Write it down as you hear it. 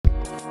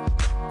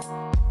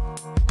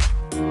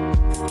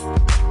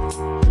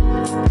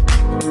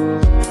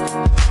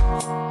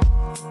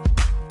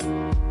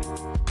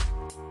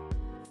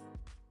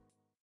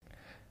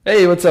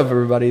Hey, what's up,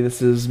 everybody?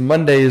 This is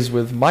Mondays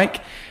with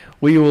Mike.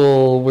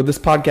 With this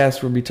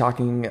podcast, we'll be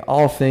talking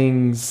all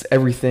things,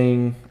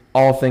 everything,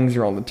 all things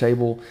are on the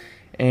table.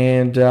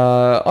 And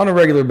on a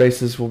regular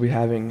basis, we'll be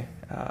having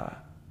a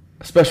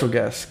special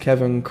guest,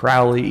 Kevin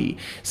Crowley.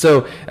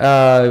 So,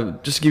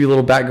 just to give you a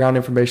little background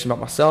information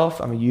about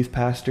myself, I'm a youth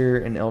pastor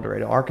in El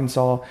Dorado,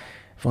 Arkansas.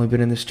 I've only been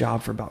in this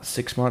job for about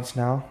 6 months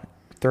now,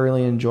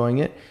 thoroughly enjoying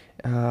it.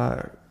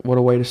 What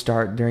a way to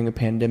start during a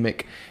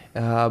pandemic.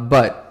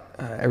 But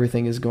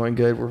everything is going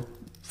good. We're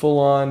full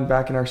on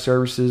back in our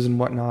services and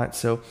whatnot,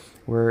 so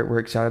we're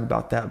excited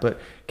about that. But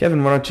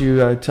Kevin, why don't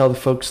you tell the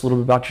folks a little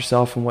bit about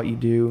yourself and what you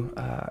do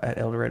at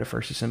El Dorado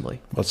First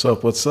Assembly? What's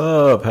up? What's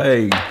up?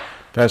 Hey,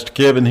 Pastor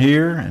Kevin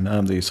here, and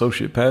I'm the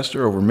associate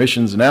pastor over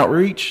missions and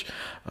outreach.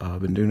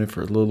 I've been doing it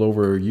for a little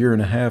over a year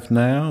and a half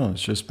now.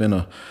 It's just been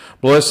a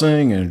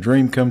blessing and a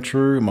dream come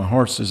true. My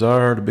heart's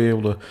desire to be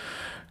able to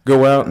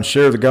go out and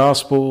share the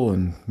gospel,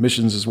 and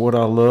missions is what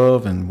I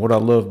love and what I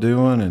love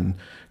doing, and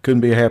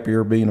couldn't be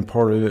happier being a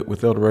part of it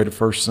with El Dorado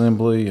First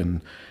Assembly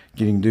and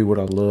getting to do what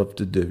I love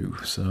to do.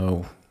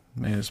 So,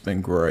 man, it's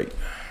been great.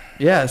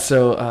 Yeah,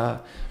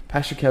 so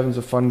Pastor Kevin's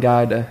a fun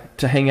guy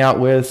to hang out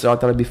with, so I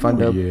thought it'd be fun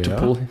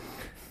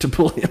to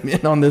pull him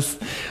in on this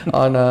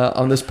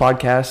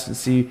podcast and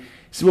see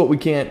what we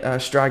can't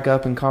strike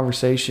up in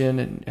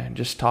conversation and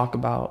just talk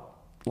about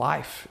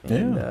life.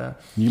 And,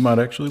 you might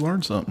actually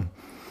learn something.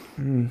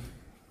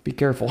 Be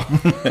careful.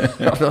 I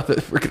don't know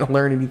that we're going to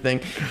learn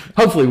anything.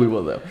 Hopefully we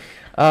will, though.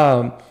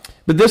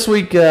 But this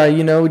week,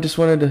 we just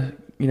wanted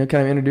to,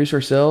 kind of introduce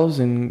ourselves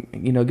and,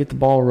 get the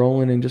ball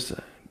rolling and just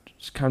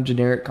kind of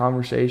generic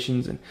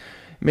conversations. And,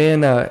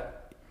 man,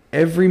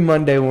 every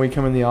Monday when we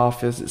come in the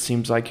office, it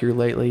seems like here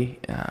lately,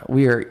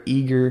 we are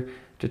eager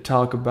to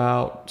talk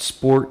about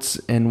sports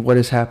and what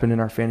has happened in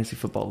our fantasy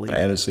football league.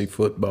 Fantasy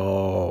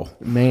football.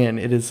 Man,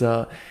 it is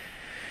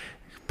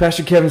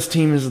Pastor Kevin's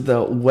team is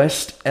the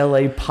West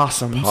LA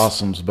Possums.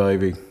 Possums,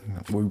 baby.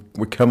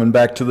 We're coming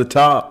back to the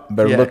top.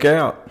 Better look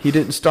out. He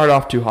didn't start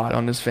off too hot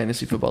on this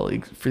fantasy football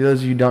league. For those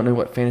of you who don't know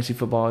what fantasy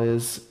football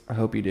is, I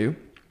hope you do.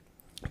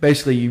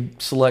 Basically, you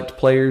select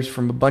players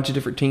from a bunch of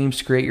different teams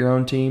to create your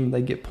own team.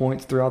 They get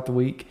points throughout the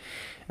week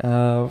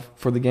for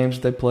the games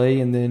that they play,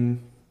 and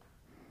then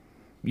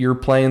you're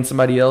playing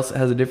somebody else that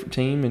has a different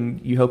team, and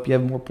you hope you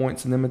have more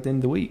points than them at the end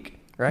of the week,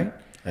 right?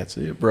 That's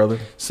it, brother.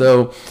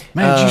 So,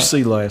 man, did you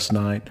see last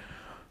night?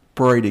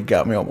 Brady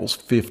got me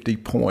almost 50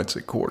 points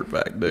at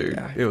quarterback, dude.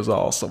 Yeah. It was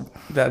awesome.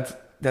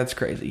 That's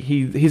crazy.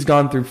 He's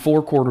gone through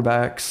 4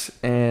 quarterbacks,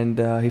 and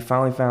he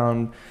finally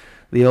found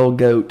the old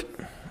GOAT.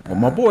 Well,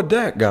 my boy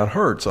Dak got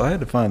hurt, so I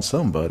had to find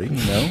somebody,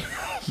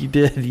 You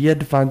did. You had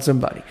to find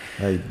somebody.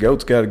 Hey,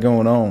 GOAT's got it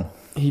going on.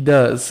 He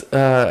does.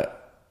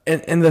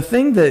 And the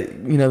thing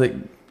that, that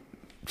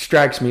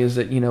strikes me is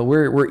that,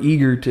 we're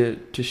eager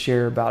to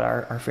share about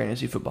our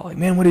fantasy football league.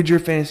 Man, what did your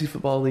fantasy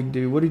football league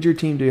do? What did your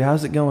team do?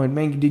 How's it going?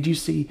 Man, did you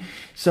see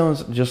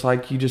so-and-so, just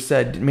like you just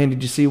said, man,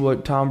 did you see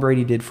what Tom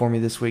Brady did for me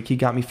this week? He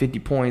got me 50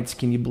 points.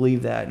 Can you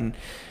believe that? And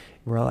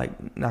we're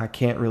like, no, I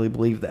can't really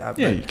believe that.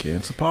 Yeah, you can.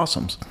 It's the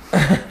Possums.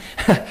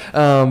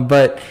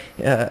 But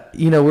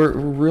we're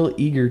real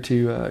eager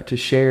to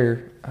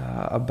share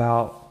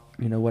about,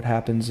 what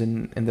happens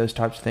in those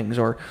types of things.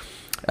 Or,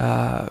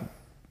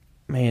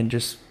 man,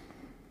 just...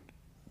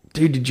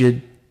 Dude,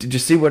 did you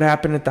see what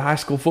happened at the high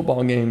school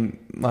football game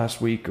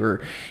last week?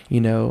 Or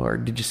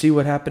did you see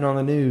what happened on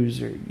the news?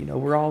 Or,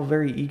 we're all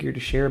very eager to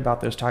share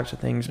about those types of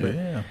things.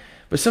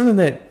 But something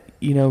that,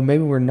 maybe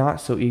we're not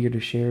so eager to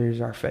share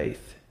is our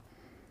faith.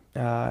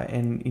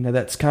 And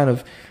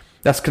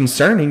that's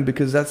concerning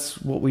because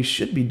that's what we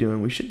should be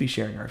doing. We should be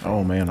sharing our faith.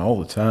 Oh, man, all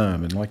the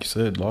time. And like you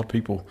said, a lot of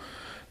people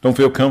don't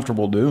feel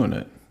comfortable doing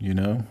it,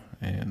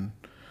 And,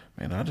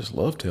 man, I just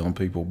love telling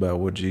people about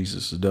what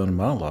Jesus has done in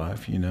my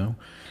life,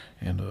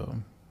 And,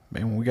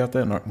 man, when we got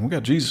when we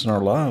got Jesus in our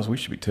lives, we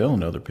should be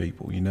telling other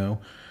people,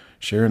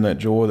 sharing that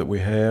joy that we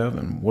have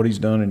and what he's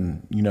done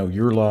in,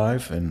 your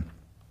life. And,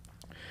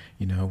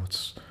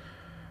 it's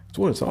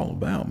what it's all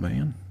about,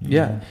 man. You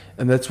know?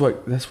 And that's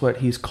what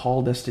he's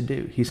called us to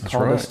do. He's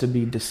called us to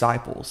be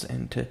disciples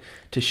and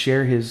to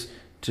share his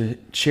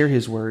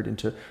word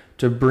and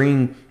to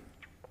bring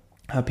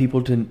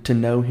people to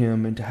know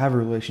him and to have a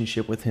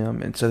relationship with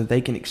him, and so that they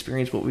can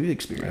experience what we've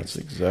experienced.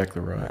 That's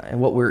exactly right.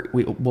 And what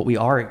we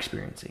are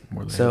experiencing.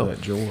 Where they have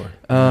that joy.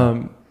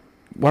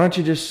 Why don't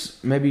you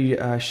just maybe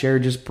share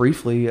just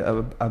briefly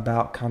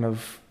about kind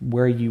of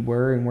where you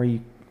were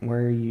and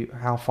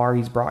how far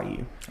he's brought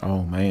you?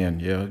 Oh man,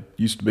 yeah.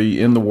 Used to be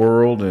in the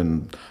world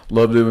and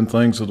loved doing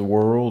things of the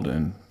world,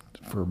 and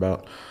for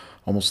about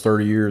almost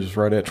 30 years,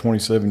 right at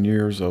 27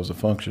 years, I was a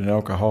functioning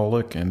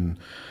alcoholic, and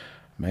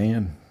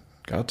man,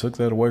 God took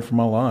that away from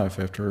my life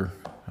after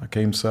I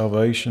came to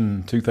salvation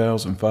in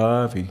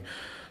 2005. He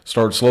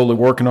started slowly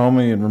working on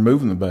me and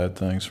removing the bad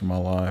things from my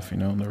life.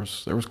 And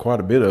there was quite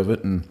a bit of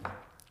it. And,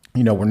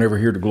 we're never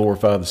here to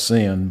glorify the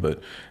sin, but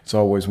it's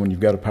always when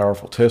you've got a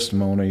powerful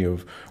testimony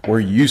of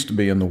where you used to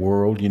be in the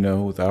world,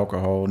 with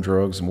alcohol and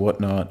drugs and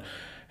whatnot,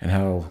 and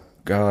how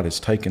God has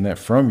taken that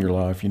from your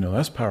life,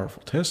 that's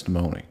powerful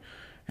testimony.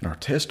 And our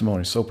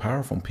testimony is so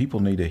powerful, and people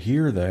need to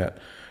hear that,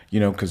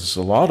 because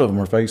a lot of them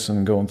are facing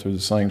and going through the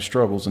same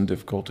struggles and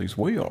difficulties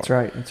we are.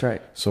 That's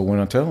right. So when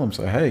I tell them,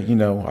 say, hey,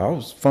 I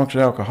was a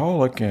functional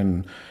alcoholic,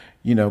 and,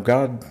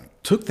 God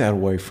took that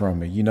away from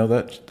me,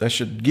 that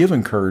should give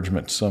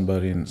encouragement to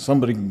somebody, and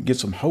somebody can get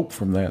some hope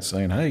from that,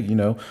 saying, hey,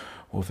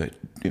 well,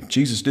 if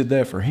Jesus did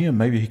that for him,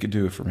 maybe he could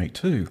do it for me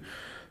too.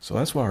 So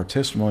that's why our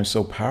testimony is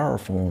so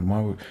powerful, and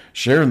why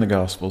sharing the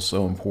gospel is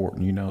so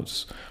important.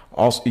 It's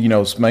also,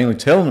 it's mainly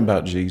telling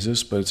about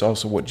Jesus, but it's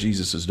also what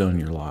Jesus has done in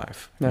your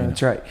life. No,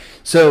 that's right.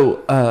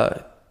 So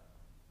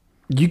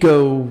you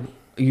haven't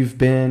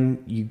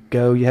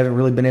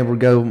really been able to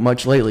go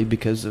much lately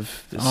because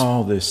of this.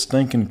 Oh, this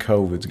stinking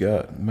COVID's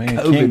got, man,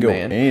 COVID, can't go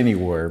man.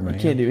 anywhere, man. You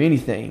can't do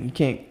anything.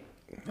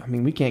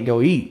 We can't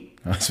go eat.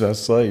 That's what I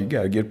say. You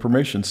got to get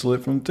permission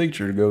slip from the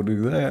teacher to go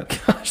do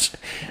that. Gosh.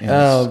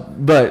 Yes.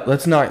 But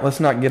let's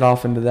not get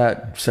off into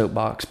that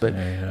soapbox. But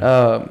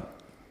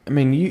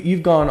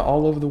you've gone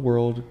all over the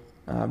world,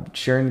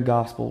 sharing the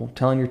gospel,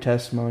 telling your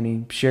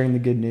testimony, sharing the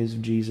good news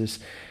of Jesus.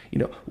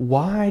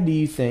 Why do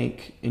you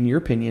think, in your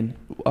opinion,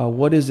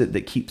 what is it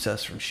that keeps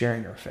us from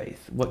sharing our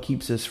faith? What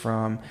keeps us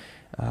from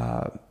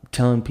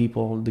telling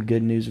people the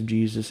good news of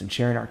Jesus and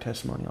sharing our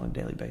testimony on a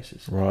daily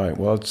basis? Right.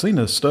 Well, I've seen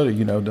a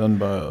study, done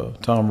by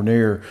Tom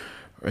Rainier,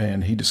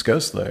 and he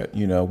discussed that,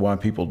 why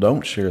people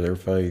don't share their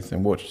faith.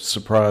 And what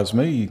surprised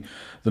me,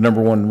 the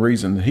number one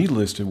reason that he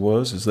listed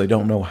is they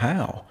don't know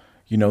how.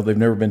 They've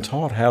never been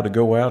taught how to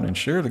go out and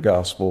share the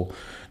gospel,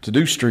 to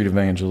do street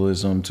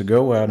evangelism, to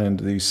go out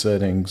into these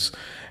settings,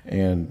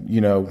 and,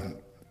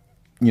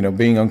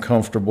 being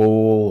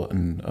uncomfortable,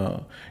 and,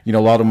 a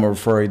lot of them are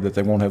afraid that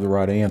they won't have the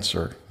right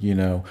answer,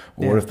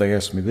 What if they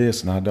ask me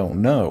this and I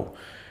don't know?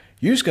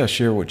 You just got to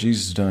share what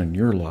Jesus has done in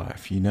your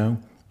life,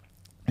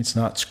 It's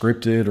not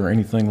scripted or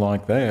anything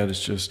like that.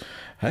 It's just,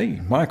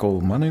 hey,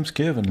 Michael, my name's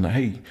Kevin.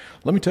 Hey,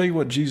 let me tell you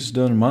what Jesus has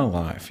done in my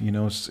life.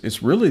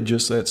 It's really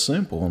just that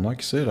simple. And like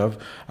I said,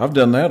 I've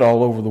done that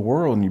all over the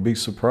world, and you'd be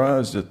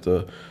surprised at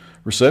the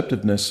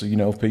receptiveness,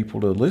 of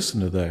people to listen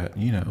to that.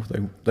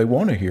 They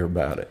want to hear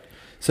about it.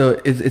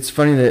 So it's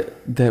funny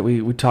that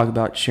we talk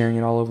about sharing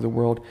it all over the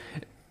world.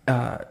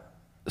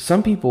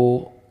 Some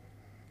people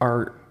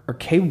are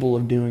capable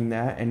of doing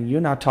that, and you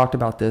and I talked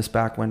about this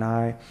back when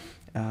I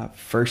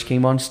first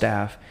came on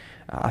staff.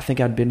 I think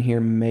I'd been here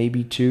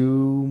maybe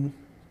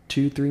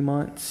 3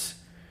 months.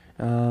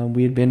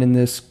 We had been in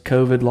this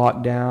COVID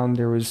lockdown.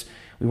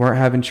 We weren't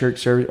having church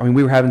service.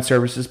 We were having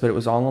services, but it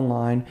was all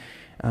online.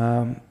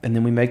 And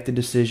then we make the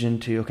decision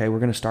we're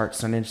going to start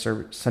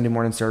Sunday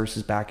morning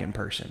services back in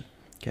person.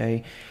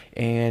 Okay.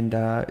 And,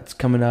 it's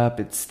coming up.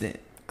 It's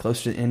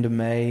close to the end of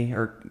May,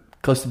 or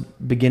close to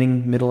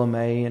middle of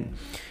May. And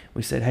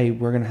we said, hey,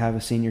 we're going to have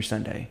a senior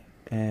Sunday.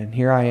 And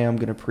here I am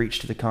going to preach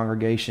to the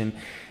congregation.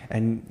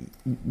 And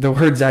the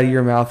words out of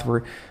your mouth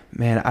were,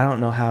 man, I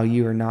don't know how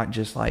you are not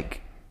just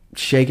like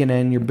shaking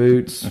in your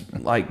boots,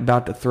 like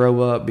about to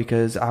throw up,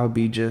 because I would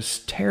be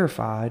just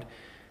terrified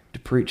to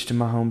preach to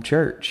my home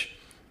church.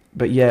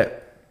 But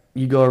yet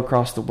you go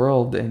across the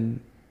world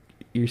and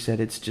you said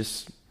it's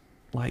just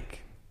like,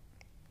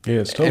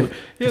 it's totally,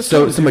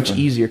 so much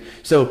easier.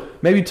 So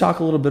maybe talk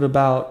a little bit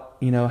about,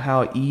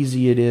 how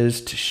easy it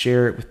is to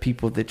share it with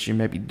people that you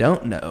maybe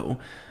don't know,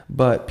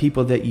 but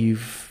people that you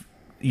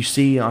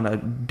see on a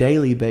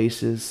daily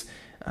basis.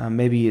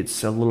 Maybe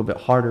it's a little bit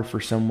harder for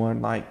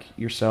someone like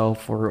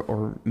yourself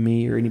or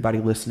me or anybody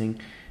listening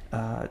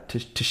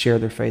to share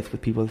their faith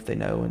with people that they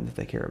know and that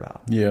they care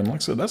about. Yeah, and like I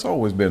said, that's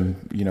always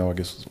been, I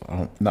guess,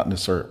 not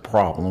necessarily a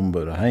problem,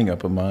 but a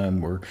hang-up of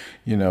mine where,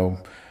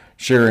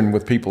 sharing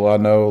with people I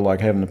know,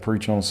 like having to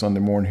preach on a Sunday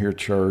morning here at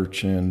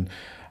church, and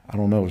I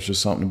don't know, it's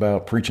just something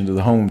about preaching to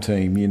the home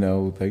team.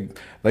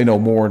 They know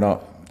more,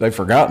 they've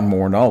forgotten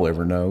more than I'll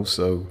ever know.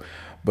 So,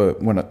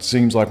 but when it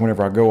seems like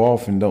whenever I go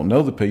off and don't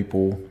know the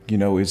people,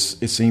 it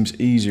seems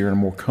easier and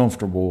more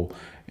comfortable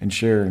in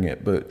sharing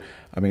it. But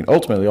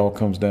ultimately, it all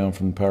comes down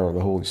from the power of the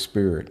Holy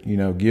Spirit.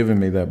 Giving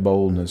me that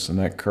boldness and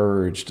that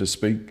courage to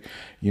speak.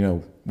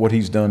 What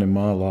He's done in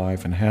my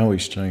life and how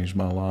He's changed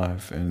my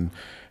life. And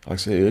like I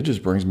said, it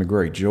just brings me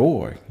great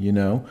joy,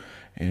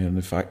 And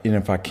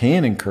if I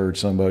can encourage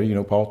somebody,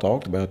 Paul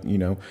talked about,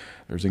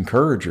 there's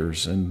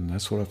encouragers, and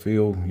that's what I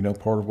feel,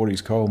 part of what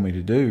he's called me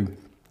to do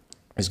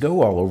is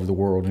go all over the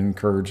world and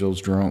encourage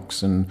those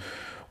drunks and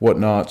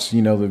whatnots,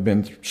 they've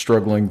been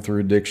struggling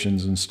through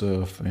addictions and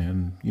stuff,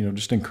 and,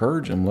 just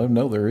encourage them, let them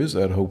know there is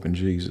that hope in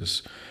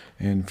Jesus.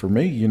 And for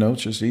me,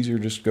 it's just easier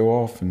just to go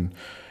off and,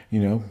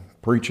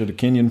 preach at a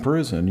Kenyan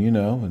prison,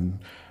 in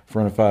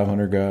front of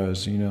 500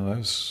 guys,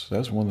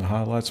 that's one of the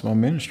highlights of my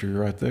ministry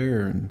right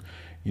there. And,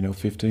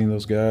 15 of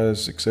those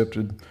guys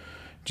accepted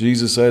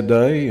Jesus that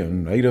day,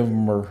 and 8 of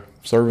them are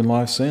serving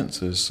life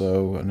sentences.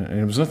 So, and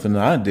it was nothing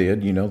that I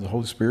did, the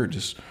Holy Spirit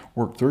just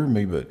worked through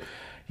me, but,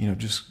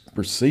 just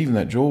receiving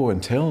that joy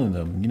and telling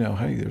them,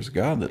 hey, there's a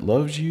God that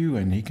loves you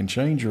and He can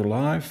change your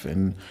life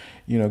and,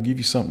 give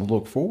you something to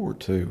look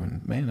forward to.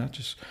 And man, I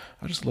just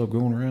love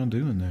going around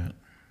doing that.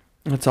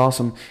 That's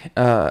awesome.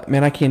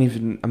 Man, I can't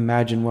even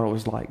imagine what it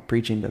was like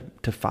preaching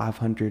to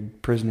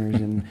 500 prisoners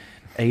and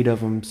 8 of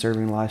them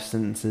serving life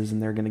sentences,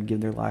 and they're going to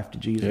give their life to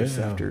Jesus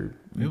after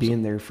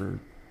being there for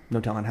no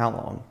telling how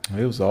long.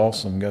 It was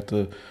awesome. Got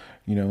to,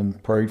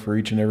 prayed for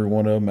each and every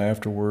one of them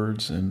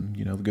afterwards. And,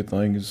 the good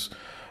thing is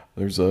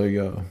there's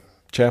a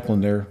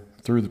chaplain there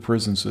through the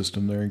prison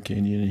system there in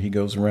Kenya, and he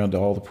goes around to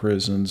all the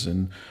prisons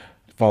and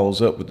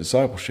follows up with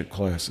discipleship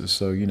classes.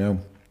 So,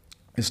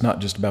 it's not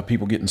just about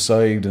people getting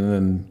saved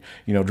and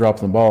then,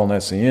 dropping the ball and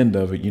that's the end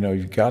of it.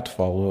 You've got to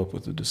follow up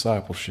with the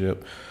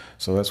discipleship.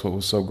 So that's what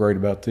was so great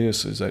about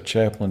this is that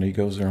chaplain, he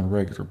goes there on a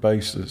regular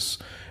basis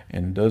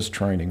and does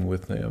training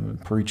with them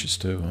and preaches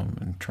to them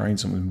and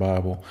trains them in the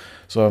Bible.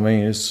 So, I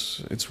mean,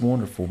 it's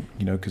wonderful,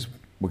 because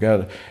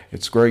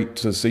it's great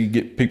to see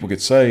people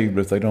get saved,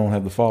 but if they don't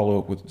have the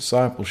follow-up with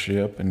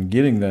discipleship and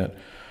getting that,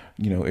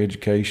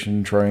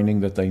 education,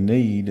 training that they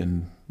need,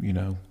 and,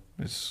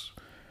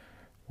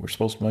 we're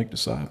supposed to make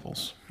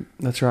disciples.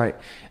 That's right.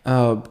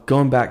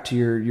 Going back to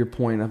your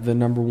point of the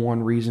number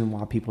one reason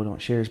why people don't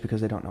share is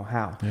because they don't know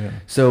how. Yeah.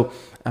 So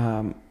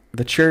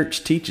the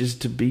church teaches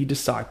to be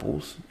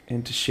disciples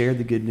and to share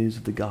the good news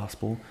of the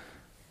gospel.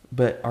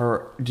 But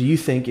do you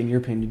think, in your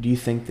opinion,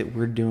 that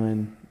we're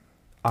doing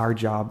our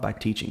job by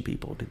teaching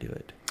people to do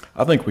it?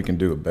 I think we can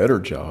do a better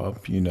job,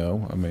 I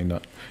mean,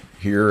 not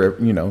here,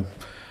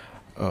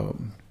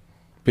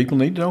 people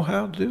need to know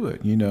how to do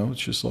it, It's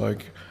just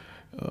like,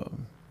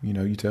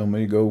 you tell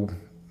me to go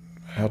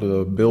how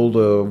to build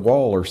a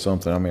wall or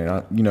something. I mean,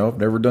 I've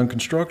never done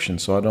construction,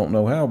 so I don't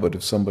know how, but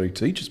if somebody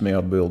teaches me how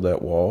to build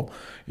that wall,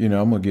 I'm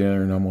going to get in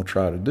there and I'm going to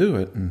try to do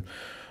it. And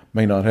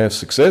may not have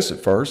success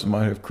at first. I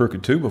might have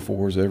crooked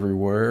 2x4s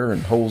everywhere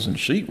and holes in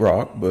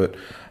sheetrock, but,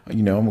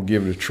 I'm going to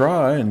give it a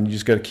try, and you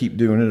just got to keep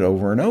doing it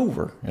over and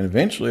over. And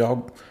eventually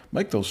I'll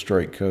make those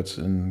straight cuts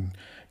and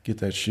get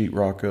that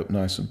sheetrock up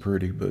nice and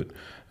pretty. But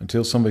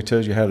until somebody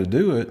tells you how to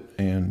do it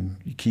and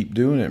you keep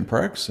doing it and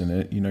practicing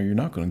it, you're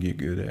not going to get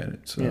good at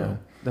it. So yeah,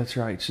 that's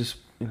right. It's just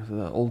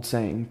the old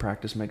saying,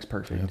 practice makes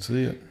perfect. That's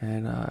it.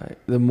 And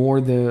the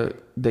more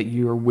that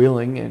you are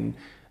willing and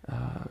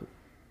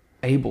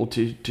able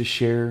to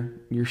share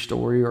your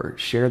story or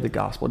share the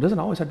gospel, it doesn't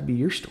always have to be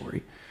your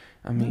story.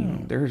 I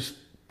mean, there's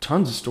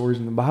tons of stories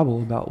in the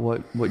Bible about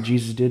what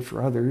Jesus did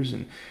for others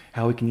and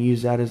how we can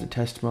use that as a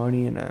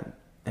testimony and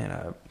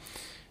a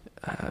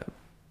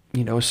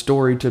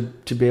story to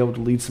be able to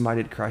lead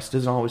somebody to Christ. It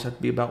doesn't always have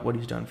to be about what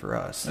he's done for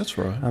us. That's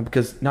right.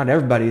 Because not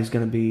everybody is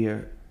going to be,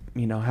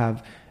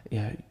 have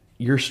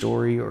your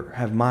story or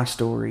have my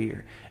story.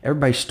 Or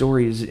everybody's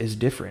story is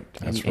different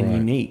and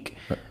unique.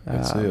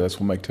 That's it.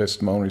 That's what makes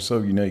testimony so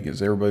unique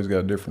is everybody's got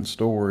a different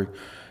story,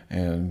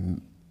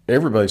 and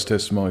everybody's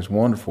testimony is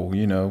wonderful.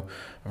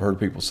 I've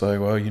heard people say,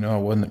 well, I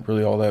wasn't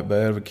really all that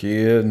bad of a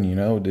kid,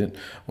 and,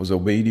 was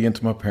obedient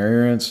to my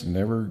parents and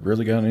never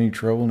really got in any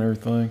trouble and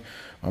everything.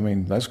 I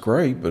mean, that's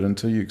great, but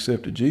until you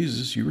accepted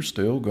Jesus, you were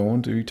still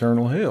going to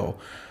eternal hell.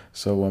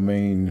 So, I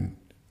mean,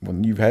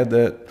 when you've had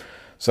that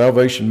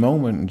salvation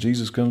moment and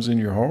Jesus comes in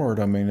your heart,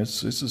 I mean,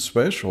 it's a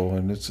special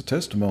and it's a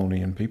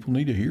testimony, and people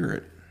need to hear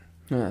it.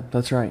 Yeah,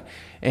 that's right.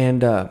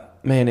 And,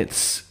 man,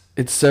 it's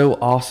so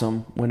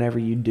awesome whenever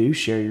you do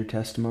share your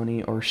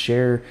testimony or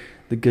share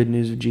the good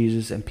news of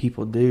Jesus, and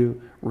people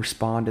do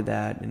respond to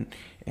that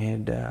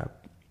and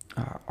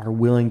are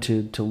willing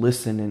to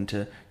listen and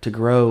to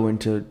grow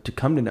and to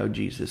come to know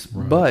Jesus.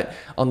 Right. But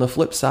on the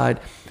flip side,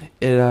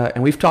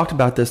 and we've talked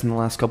about this in the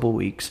last couple of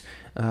weeks,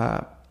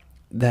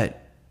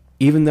 that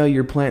even though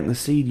you're planting the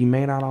seed, you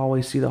may not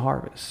always see the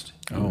harvest.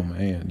 Oh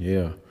man,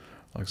 yeah.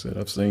 Like I said,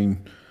 I've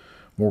seen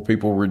more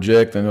people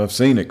reject than I've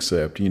seen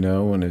accept,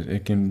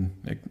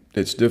 and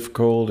it's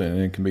difficult and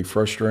it can be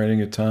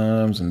frustrating at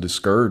times and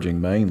discouraging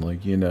mainly,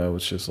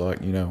 it's just like,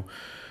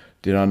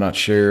 did I not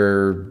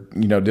share,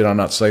 did I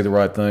not say the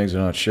right things?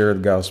 Did I not share the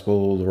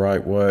gospel the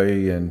right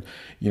way? And,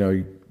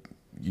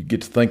 you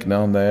get to thinking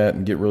on that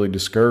and get really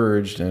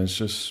discouraged, and it's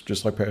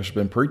just like Pastor's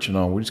been preaching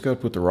on. We just got to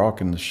put the rock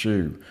in the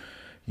shoe.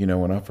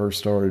 When I first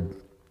started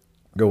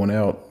going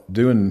out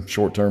doing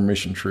short-term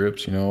mission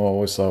trips, I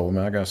always thought, well,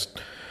 man, I got to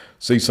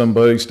see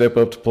somebody step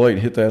up to the plate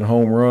and hit that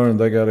home run, and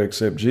they got to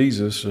accept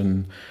Jesus,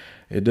 and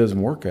it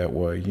doesn't work that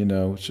way.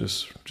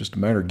 It's just a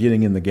matter of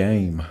getting in the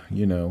game.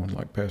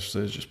 Like Pastor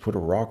says, just put a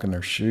rock in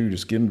their shoe,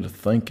 just get them to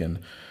thinking,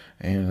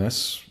 and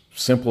that's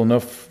simple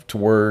enough to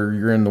where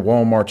you're in the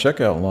Walmart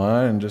checkout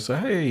line and just say,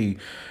 "Hey,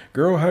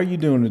 girl, how you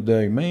doing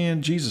today?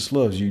 Man, Jesus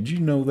loves you. Did you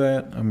know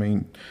that?" I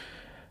mean,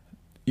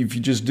 if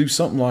you just do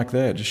something like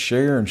that, just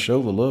share and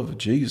show the love of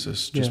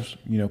Jesus. Just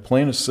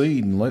plant a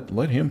seed and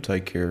let Him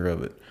take care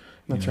of it.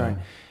 That's right.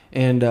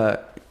 And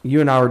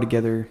you and I were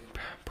together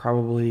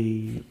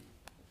probably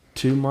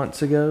 2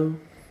 months ago.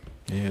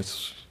 I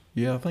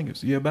think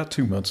it's about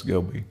 2 months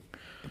ago.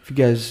 If you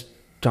guys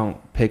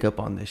don't pick up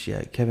on this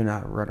yet, Kevin and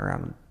I run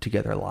around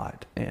together a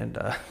lot and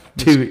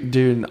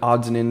doing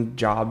odds and end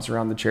jobs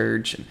around the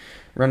church and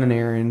running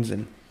errands,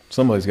 and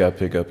somebody's got to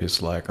pick up his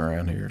slack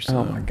around here. So.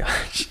 Oh my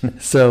gosh!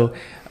 So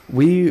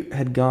we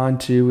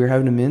were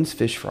having a men's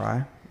fish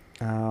fry.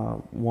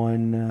 Golly,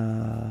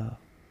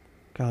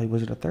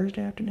 was it a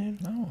Thursday afternoon?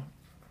 Oh,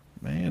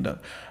 man,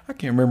 I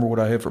can't remember what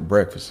I had for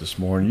breakfast this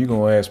morning. You're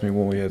going to ask me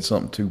when we had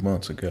something 2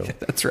 months ago.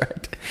 That's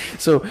right.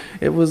 So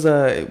it was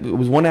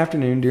one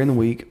afternoon during the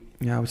week.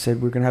 We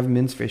said we're going to have a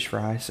men's fish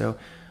fry, so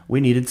we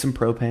needed some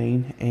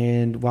propane.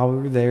 And while we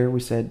were there, we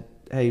said,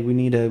 hey, we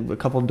need a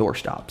couple of door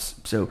stops.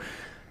 So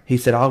he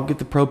said, I'll get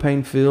the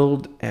propane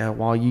filled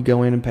while you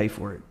go in and pay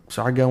for it.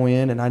 So I go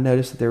in, and I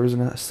noticed that there was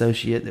an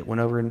associate that went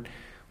over and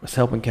was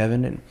helping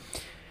Kevin, and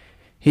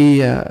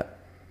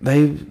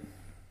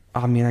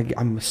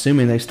I'm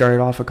assuming they started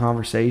off a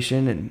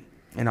conversation,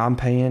 and I'm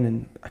paying,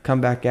 and I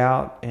come back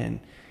out, and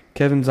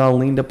Kevin's all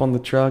leaned up on the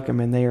truck. I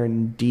mean, they are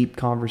in deep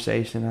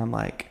conversation. I'm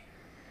like,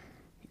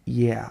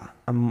 yeah,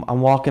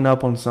 I'm walking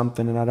up on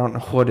something, and I don't know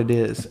what it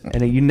is.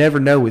 And you never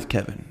know with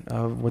Kevin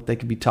what they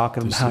could be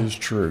talking about. This is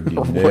true. You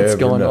what's never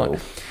going know. on.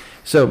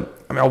 So,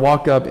 I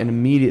walk up, and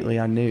immediately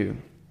I knew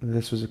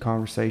this was a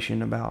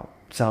conversation about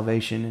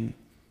salvation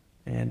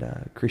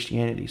and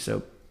Christianity.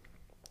 So,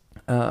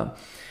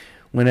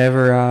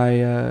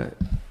 whenever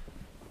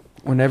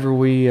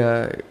we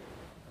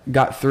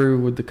got through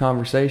with the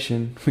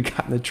conversation, we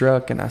got in the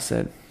truck, and I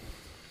said,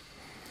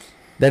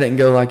 that didn't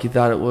go like you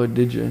thought it would,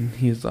 did you? And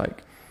he was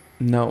like,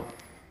 no.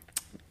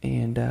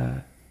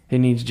 And he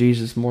needs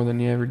Jesus more than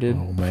he ever did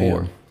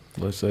before. Man.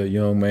 Bless that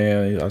young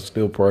man. I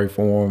still pray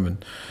for him,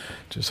 and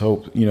just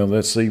hope,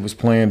 that seed was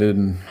planted,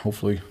 and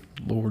hopefully,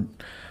 Lord,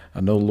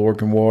 I know the Lord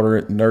can water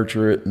it and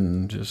nurture it,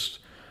 and just,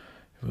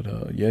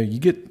 but you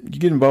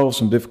get involved in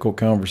some difficult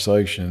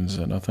conversations,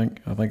 and I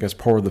think that's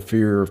part of the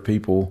fear of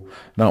people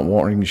not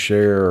wanting to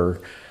share,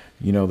 or,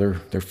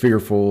 they're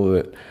fearful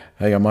that,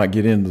 hey, I might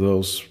get into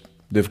those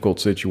difficult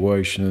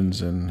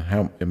situations, and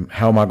how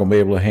am I going to be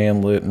able to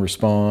handle it and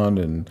respond,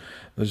 and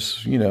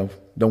just,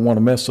 don't want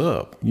to mess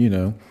up,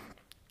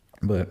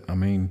 But,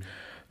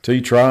 till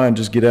you try and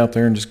just get out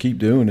there and just keep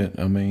doing it,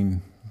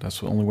 that's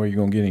the only way you're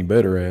going to get any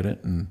better at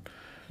it. And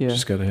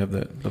just got to have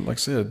that. But like I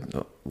said,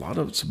 a lot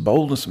of it's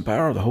boldness and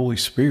power of the Holy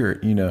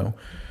Spirit, He's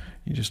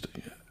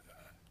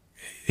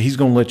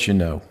going to let you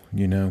know,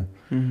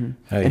 Mm-hmm.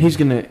 Hey, and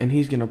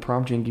he's gonna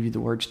prompt you and give you the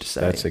words to say.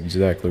 That's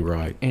exactly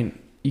right. And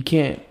you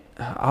can't.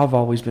 I've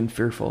always been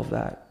fearful of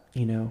that.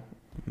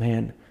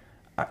 Man,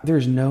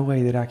 there's no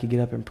way that I could get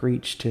up and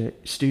preach to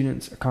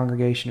students, a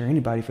congregation, or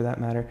anybody for that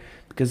matter,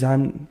 because I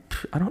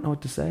don't know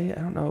what to say.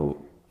 I don't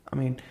know. I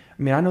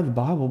know the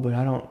Bible, but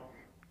I don't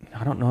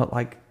know it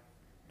like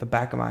the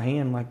back of my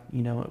hand, like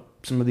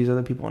some of these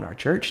other people in our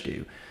church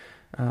do.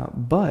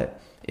 But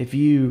if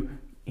you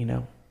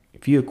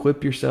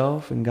equip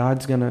yourself, and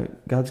God's gonna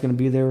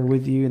be there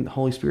with you, and the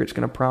Holy Spirit's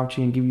gonna prompt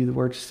you and give you the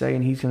words to say,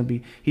 and He's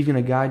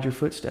gonna guide your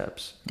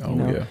footsteps.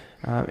 And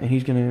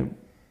He's gonna,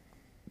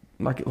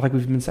 like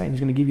we've been saying, He's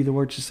gonna give you the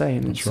words to say,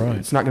 and that's right.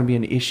 It's not gonna be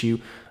an issue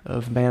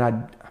of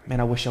I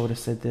wish I would have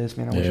said this,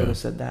 I wish I would have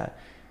said that.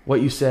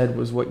 What you said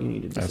was what you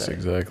needed to say. That's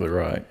exactly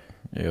right.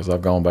 Yes,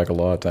 I've gone back a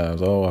lot of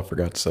times. Oh, I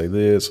forgot to say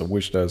this. I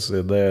wished I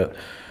said that.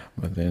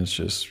 But then it's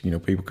just,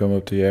 people come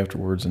up to you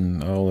afterwards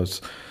and,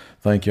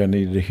 thank you, I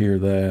needed to hear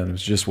that.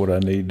 It's just what I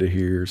needed to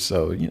hear.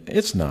 So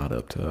it's not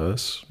up to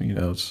us.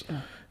 It's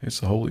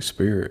the Holy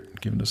Spirit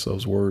giving us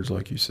those words,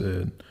 like you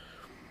said,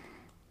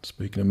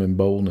 speaking them in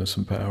boldness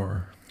and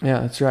power.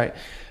 Yeah, that's right.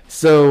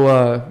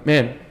 So,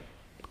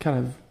 kind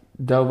of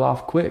dove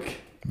off quick.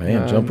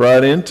 Man, jump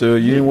right into it.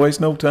 You didn't waste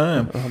no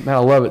time. Man, I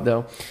love it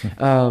though.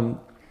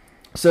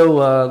 So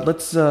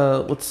let's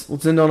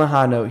end on a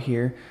high note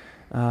here.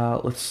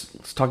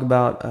 Let's talk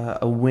about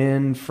a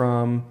win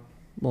from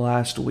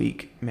last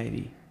week,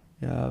 maybe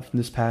from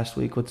this past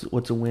week.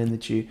 What's a win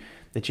that you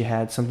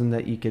had, something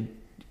that you could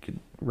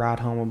write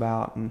home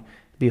about and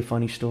be a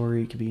funny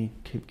story. It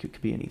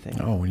could be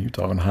anything. Oh, when you're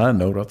talking high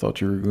note, I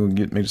thought you were going to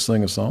get me to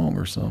sing a song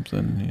or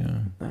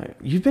something.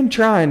 You've been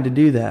trying to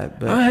do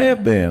that, but I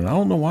have been. I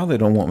don't know why they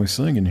don't want me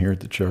singing here at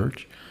the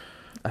church.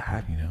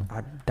 I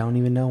don't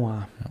even know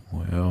why.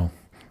 Well,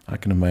 I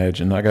can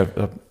imagine. I got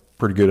a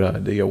pretty good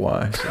idea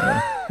why.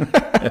 So.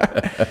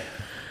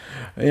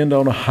 And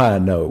on a high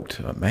note,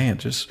 man,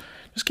 just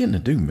getting to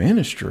do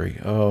ministry.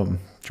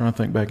 Trying to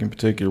think back in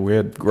particular, we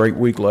had a great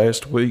week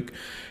last week.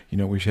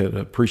 We had an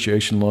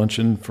appreciation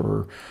luncheon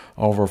for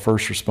all of our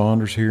first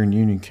responders here in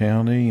Union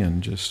County,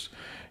 and just,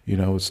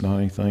 it's not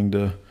anything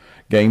to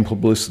gain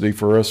publicity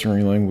for us or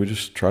anything. We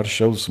just try to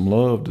show some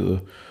love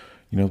to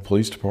the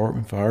police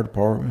department, fire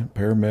department,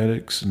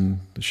 paramedics,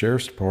 and the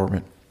sheriff's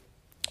department.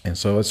 And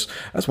so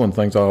that's one of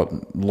the things I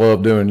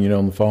love doing,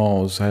 in the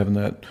fall, is having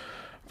that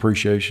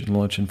appreciation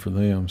luncheon for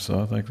them. So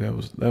I think that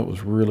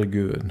was really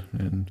good,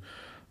 and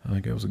I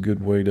think that was a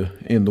good way to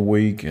end the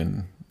week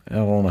and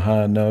out on a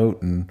high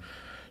note, and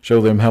show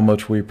them how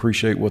much we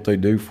appreciate what they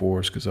do for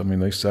us, because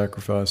they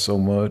sacrifice so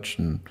much,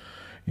 and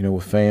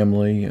with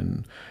family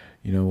and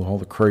all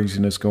the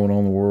craziness going on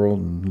in the world,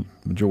 and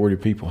majority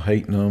of people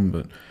hating them,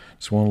 but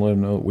just want to let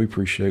them know that we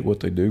appreciate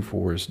what they do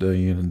for us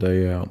day in and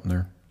day out,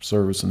 and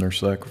service and their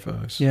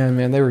sacrifice. Yeah,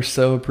 man, they were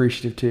so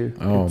appreciative too.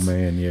 Oh,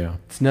 man, yeah.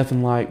 It's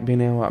nothing like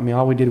being able, I mean,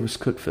 all we did was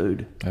cook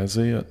food. That's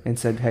it. And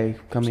said, hey,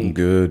 come Some eat.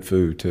 good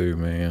food, too,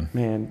 man.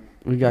 Man,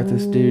 we got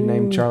this dude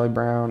named Charlie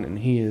Brown, and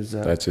he is...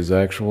 That's his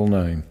actual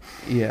name.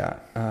 Yeah.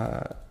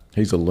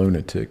 He's a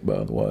lunatic,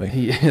 by the way.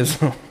 He is.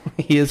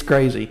 He is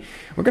crazy.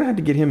 We're going to have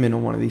to get him in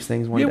on one of these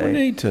things one day. Yeah, we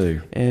need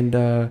to. And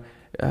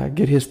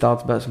get his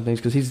thoughts about some things,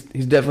 because he's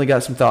definitely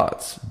got some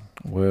thoughts.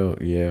 Well,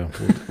 yeah,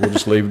 we'll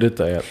just leave it at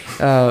that.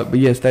 But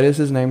yes, that is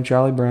his name,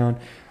 Charlie Brown.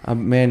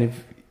 Man,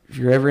 if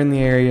you're ever in the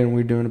area and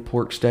we're doing a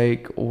pork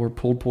steak or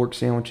pulled pork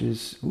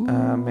sandwiches,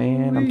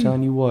 man, I'm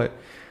telling you what,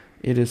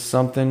 it is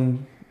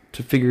something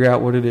to figure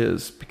out what it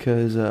is,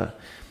 because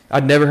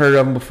I'd never heard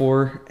of them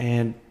before,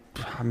 and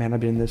man, I've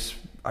been in this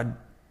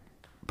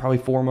probably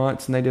 4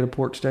 months, and they did a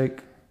pork steak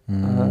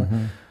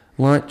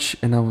lunch,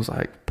 and I was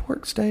like,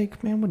 pork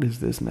steak, man, what is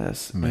this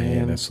mess?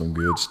 Man, that's some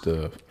good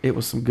stuff. It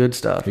was some good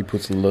stuff. He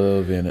puts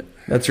love in it.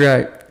 That's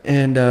right.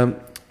 And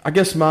I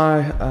guess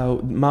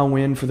my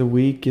win for the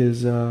week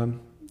is, I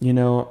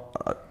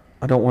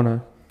don't want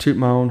to toot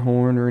my own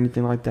horn or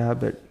anything like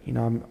that, but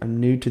I'm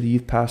new to the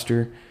youth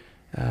pastor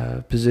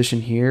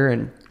position here,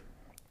 and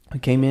I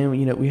came in.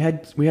 We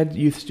had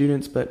youth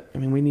students, but I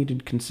mean, we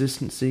needed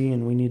consistency,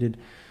 and we needed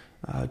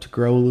to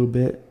grow a little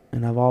bit.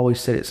 And I've always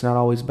said it's not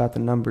always about the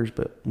numbers,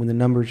 but when the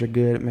numbers are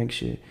good, it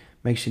makes you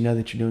know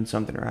that you're doing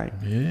something right.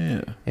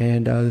 Yeah.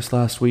 And this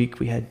last week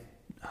we had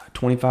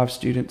 25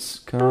 students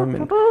come,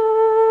 and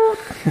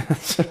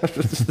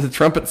the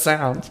trumpet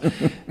sounds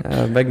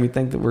make me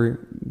think that we're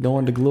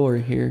going to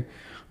glory here.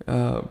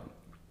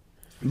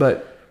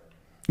 But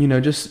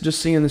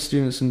just seeing the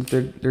students, and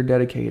they're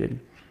dedicated.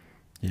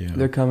 Yeah.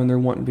 They're coming. They're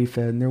wanting to be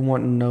fed, and they're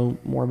wanting to know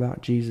more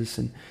about Jesus,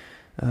 and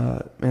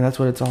that's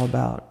what it's all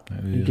about.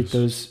 You get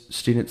those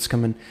students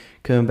coming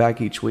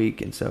back each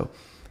week, and so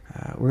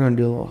we're going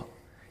to do a little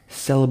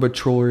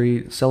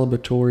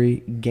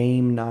celebratory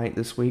game night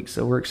this week.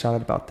 So we're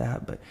excited about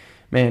that. But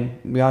man,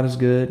 God is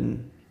good,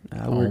 and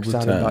we're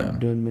excited about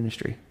doing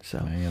ministry.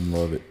 So man,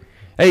 love it.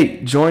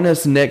 Hey, join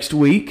us next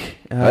week.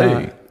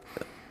 Hey,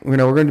 we're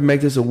going to make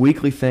this a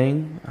weekly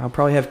thing. I'll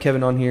probably have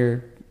Kevin on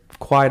here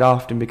quite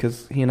often,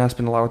 because he and I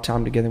spend a lot of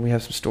time together, and we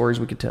have some stories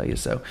we could tell you.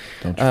 So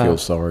don't you feel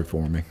sorry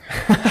for me.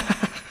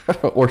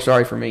 Or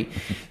sorry for me.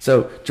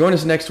 So join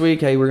us next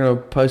week. Hey, we're going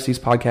to post these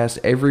podcasts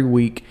every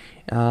week,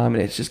 and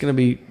it's just going to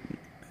be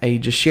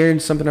just sharing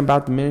something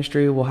about the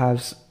ministry. We'll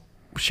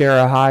share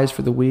our highs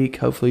for the week,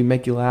 hopefully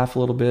make you laugh a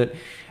little bit,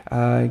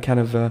 and kind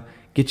of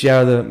get you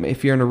out of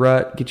if you're in a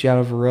rut, get you out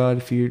of a rut.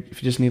 If you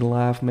just need a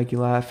laugh, make you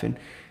laugh. And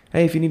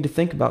hey, if you need to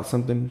think about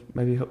something,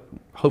 maybe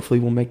hopefully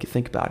we'll make you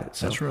think about it.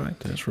 So That's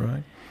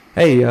right.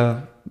 Hey,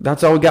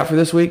 that's all we got for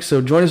this week.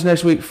 So join us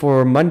next week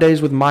for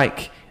Mondays with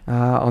Mike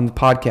on the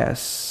podcast.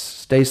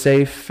 Stay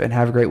safe and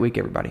have a great week,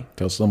 everybody.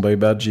 Tell somebody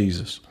about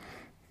Jesus.